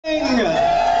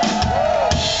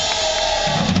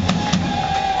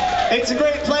It's a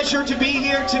great pleasure to be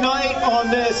here tonight on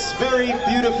this very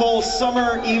beautiful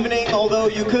summer evening, although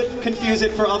you could confuse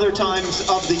it for other times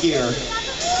of the year.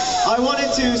 I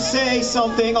wanted to say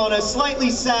something on a slightly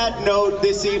sad note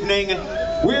this evening.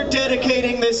 We're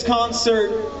dedicating this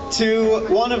concert to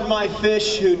one of my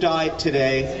fish who died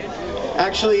today.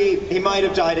 Actually, he might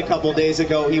have died a couple days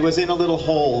ago. He was in a little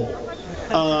hole.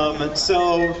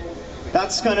 So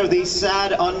that's kind of the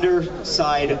sad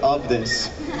underside of this.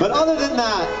 But other than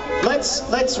that,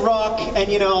 let's rock and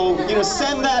you know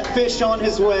send that fish on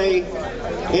his way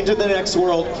into the next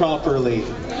world properly.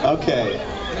 Okay.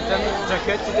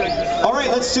 All right,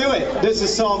 let's do it. This is a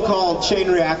song called Chain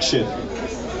Reaction.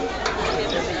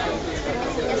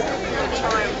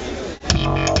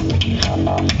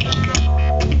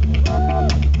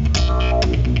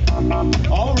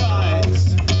 All right.